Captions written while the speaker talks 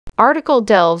article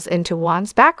delves into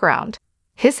Juan's background,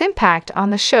 his impact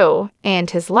on the show, and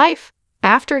his life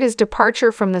after his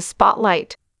departure from the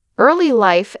spotlight. Early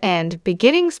life and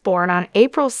beginnings. Born on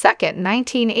April 2,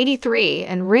 1983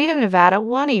 in Reno, Nevada,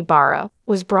 Juan Ibarra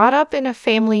was brought up in a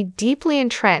family deeply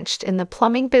entrenched in the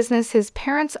plumbing business. His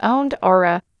parents owned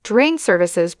Aura Drain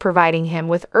Services, providing him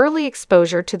with early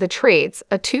exposure to the trades.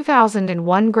 A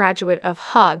 2001 graduate of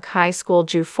Hug High School,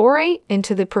 Ju's foray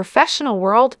into the professional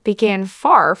world began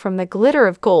far from the glitter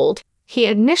of gold. He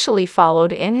initially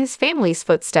followed in his family's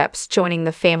footsteps, joining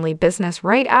the family business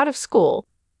right out of school.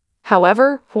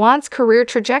 However, Juan's career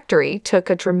trajectory took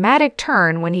a dramatic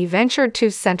turn when he ventured to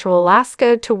Central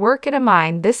Alaska to work at a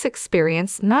mine. This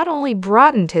experience not only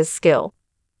broadened his skill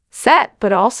set,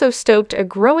 but also stoked a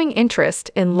growing interest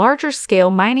in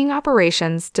larger-scale mining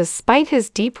operations. Despite his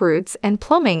deep roots in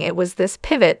plumbing, it was this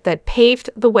pivot that paved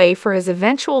the way for his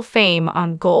eventual fame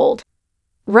on Gold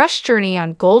Rush. Journey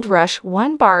on Gold Rush.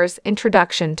 Juan Ibarra's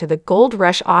introduction to the Gold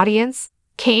Rush audience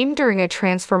came during a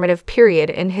transformative period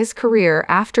in his career.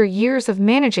 After years of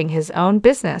managing his own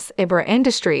business, Ibarra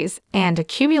Industries, and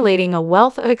accumulating a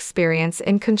wealth of experience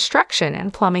in construction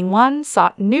and plumbing, Juan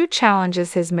sought new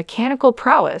challenges. His mechanical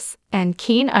prowess and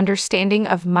keen understanding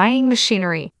of mining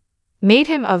machinery made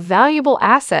him a valuable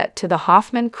asset to the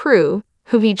Hoffman crew,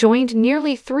 whom he joined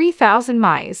nearly 3,000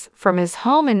 miles from his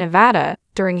home in Nevada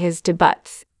during his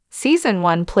debuts. Season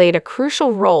 1 played a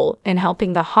crucial role in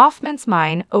helping the Hoffmans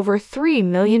mine over $3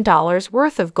 million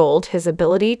worth of gold. His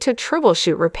ability to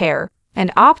troubleshoot, repair,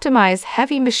 and optimize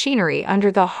heavy machinery under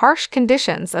the harsh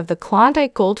conditions of the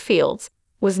Klondike gold fields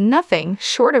was nothing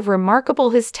short of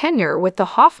remarkable. His tenure with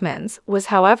the Hoffmans was,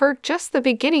 however, just the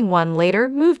beginning. Juan later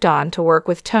moved on to work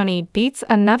with Tony Beets,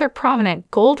 another prominent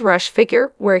Gold Rush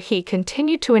figure, where he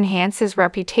continued to enhance his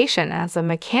reputation as a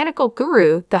mechanical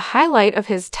guru. The highlight of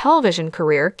his television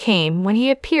career came when he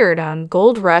appeared on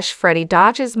Gold Rush Freddie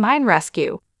Dodge's Mine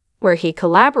Rescue, where he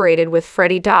collaborated with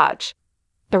Freddie Dodge,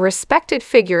 a respected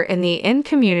figure in the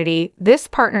community. This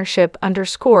partnership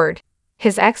underscored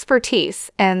his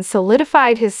expertise and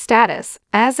solidified his status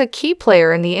as a key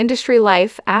player in the industry.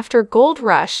 Life after Gold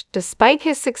Rush. Despite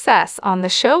his success on the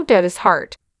show, his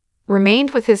heart remained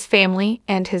with his family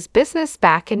and his business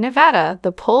back in Nevada.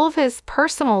 The pull of his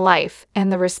personal life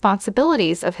and the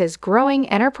responsibilities of his growing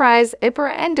enterprise,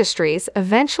 Ibarra Industries,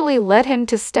 eventually led him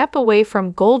to step away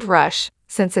from Gold Rush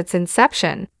since its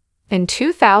inception in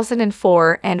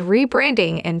 2004 and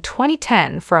rebranding in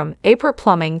 2010 from Ibarra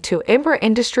Plumbing to Ibarra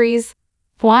Industries.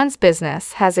 Juan's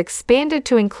business has expanded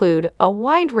to include a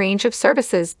wide range of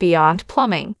services beyond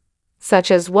plumbing,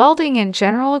 such as welding and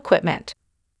general equipment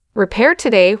repair.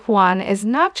 Today, Juan is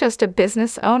not just a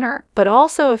business owner, but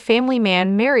also a family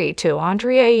man married to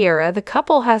Andrea Ibarra. The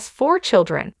couple has 4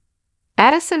 children,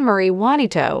 Addison Marie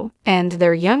Juanito, and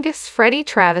their youngest, Freddie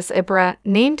Travis Ibarra,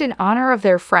 named in honor of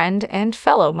their friend and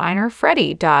fellow miner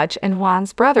Freddie Dodge and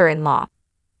Juan's brother-in-law.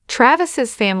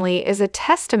 Travis's family is a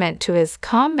testament to his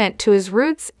commitment to his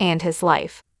roots and his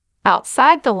life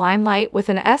outside the limelight. With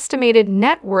an estimated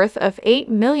net worth of $8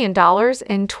 million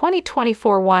in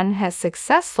 2024, Juan has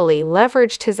successfully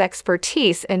leveraged his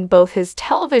expertise in both his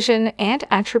television and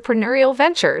entrepreneurial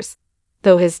ventures.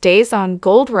 Though his days on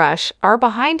Gold Rush are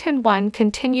behind him, Juan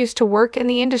continues to work in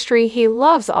the industry he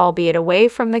loves. Albeit away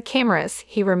from the cameras,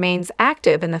 he remains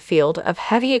active in the field of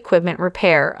heavy equipment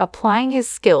repair, applying his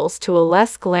skills to a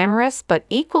less glamorous but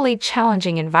equally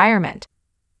challenging environment.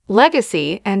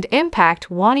 Legacy and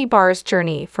impact. Juan Ibarra's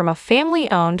journey from a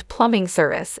family-owned plumbing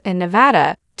service in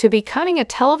Nevada to becoming a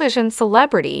television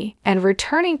celebrity and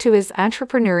returning to his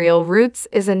entrepreneurial roots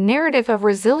is a narrative of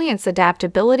resilience,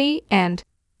 adaptability, and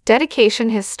dedication.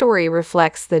 His story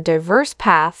reflects the diverse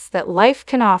paths that life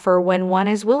can offer when one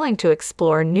is willing to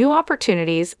explore new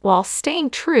opportunities while staying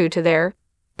true to their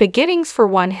beginnings. For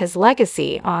Juan, his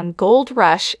legacy on Gold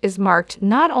Rush is marked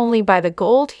not only by the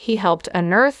gold he helped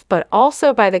unearth, but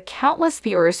also by the countless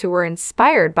viewers who were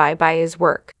inspired by his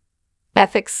work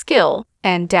ethic, skill,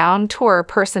 and down-to-earth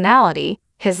personality.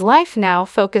 His life, now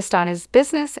focused on his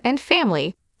business and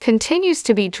family, continues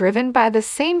to be driven by the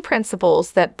same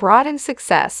principles that brought him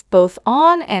success both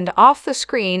on and off the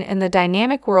screen in the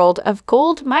dynamic world of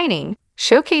gold mining,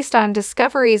 showcased on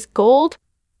Discovery's Gold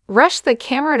Rush. The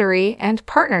camaraderie and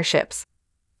partnerships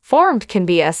formed can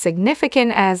be as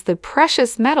significant as the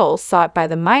precious metals sought by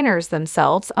the miners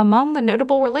themselves. Among the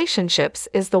notable relationships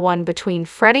is the one between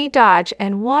Freddie Dodge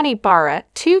and Juan Ibarra,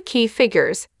 2 key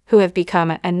figures who have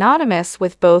become anonymous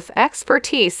with both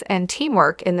expertise and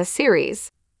teamwork in the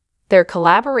series. Their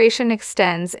collaboration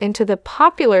extends into the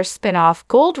popular spin-off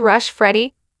Gold Rush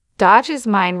Freddie Dodge's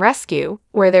Mine Rescue,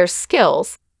 where their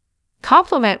skills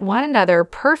complement one another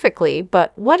perfectly,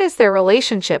 but what is their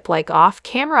relationship like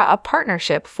off-camera? A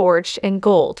partnership forged in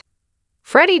gold.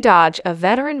 Freddie Dodge, a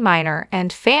veteran miner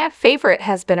and fan favorite,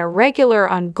 has been a regular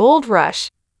on Gold Rush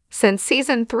since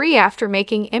Season 3 after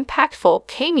making impactful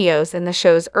cameos in the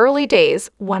show's early days.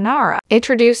 Juan Ibarra,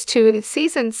 introduced to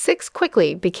Season 6,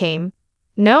 quickly became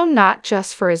known not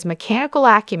just for his mechanical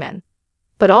acumen,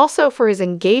 but also for his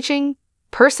engaging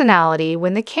personality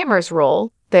when the cameras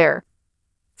roll. Their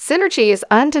synergy is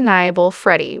undeniable.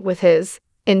 Freddie, with his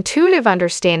intuitive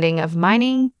understanding of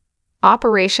mining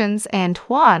operations, and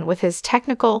Juan, with his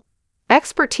technical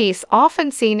expertise,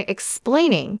 often seen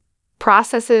explaining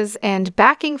processes and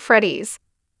backing Freddie's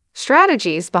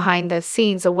strategies behind the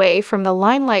scenes away from the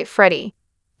limelight. Freddie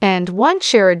and Juan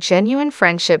share a genuine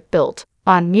friendship built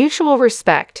on mutual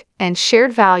respect and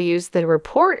shared values. The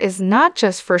report is not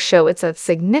just for show, it's a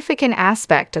significant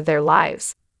aspect of their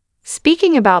lives.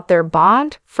 Speaking about their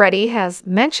bond, Freddie has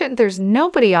mentioned, "There's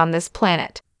nobody on this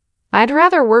planet I'd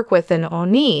rather work with than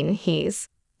Onin. He's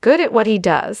good at what he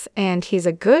does, and he's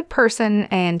a good person,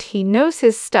 and he knows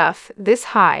his stuff." This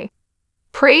high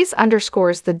praise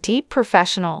underscores the deep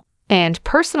professional and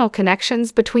personal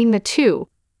connections between the two.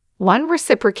 One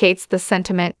reciprocates the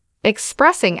sentiment,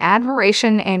 expressing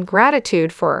admiration and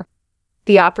gratitude for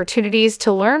the opportunities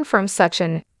to learn from such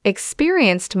an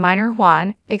experienced miner.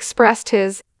 Juan expressed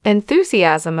his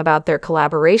enthusiasm about their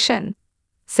collaboration,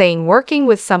 saying, "Working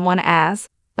with someone as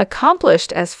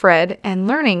accomplished as Fred and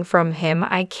learning from him,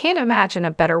 I can't imagine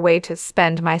a better way to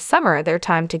spend my summer." Their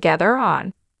time together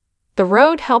on the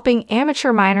road helping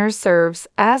amateur miners serves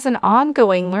as an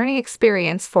ongoing learning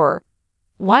experience for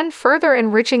Juan, further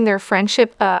enriching their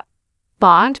friendship. A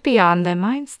bond beyond the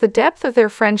mines. The depth of their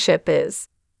friendship is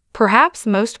perhaps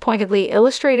most pointedly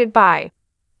illustrated by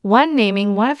Juan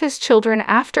naming one of his children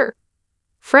after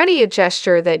Freddie, a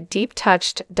gesture that deep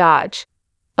touched Dodge.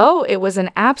 "Oh, it was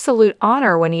an absolute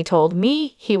honor when he told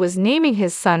me he was naming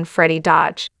his son Freddie,"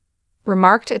 Dodge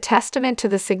remarked, a testament to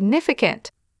the significant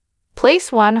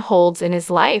place Juan holds in his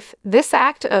life. This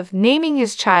act of naming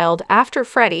his child after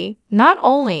Freddie not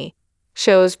only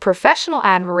shows professional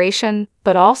admiration,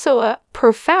 but also a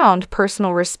profound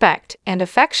personal respect and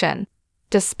affection.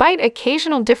 Despite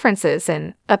occasional differences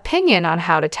in opinion on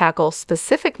how to tackle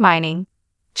specific mining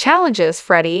challenges,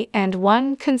 Freddie and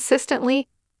Juan consistently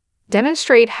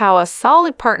demonstrate how a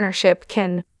solid partnership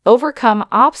can overcome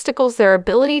obstacles. Their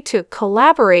ability to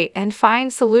collaborate and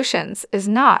find solutions is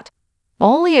not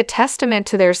only a testament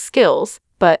to their skills,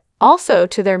 but also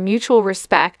to their mutual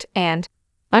respect and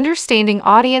understanding.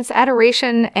 Audience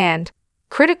adoration and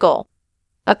critical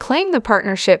acclaim. The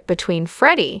partnership between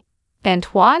Freddie and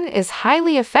Juan is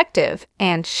highly effective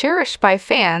and cherished by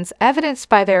fans, evidenced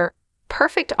by their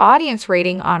perfect audience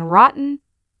rating on Rotten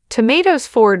Tomatoes.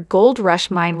 Ford Gold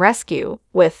Rush Mine Rescue.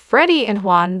 With Freddie and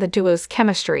Juan, the duo's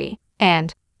chemistry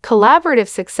and collaborative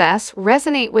success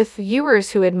resonate with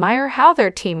viewers who admire how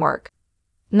their teamwork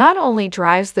not only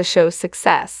drives the show's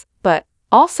success, but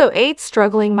also aids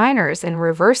struggling miners in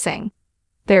reversing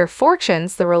their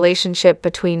fortunes. The relationship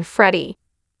between Freddie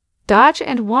Dodge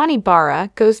and Juan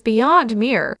Ibarra goes beyond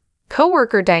mere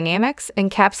co-worker dynamics,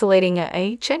 encapsulating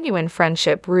a genuine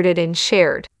friendship rooted in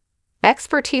shared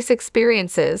expertise,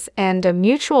 experiences, and a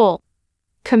mutual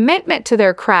commitment to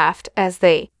their craft. As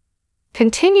they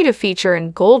continue to feature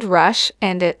in Gold Rush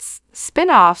and its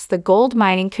spin-offs, the gold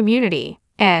mining community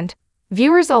and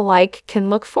viewers alike can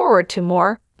look forward to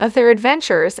more of their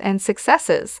adventures and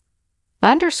successes,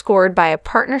 underscored by a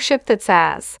partnership that's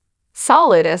as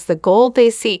solid as the gold they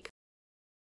seek.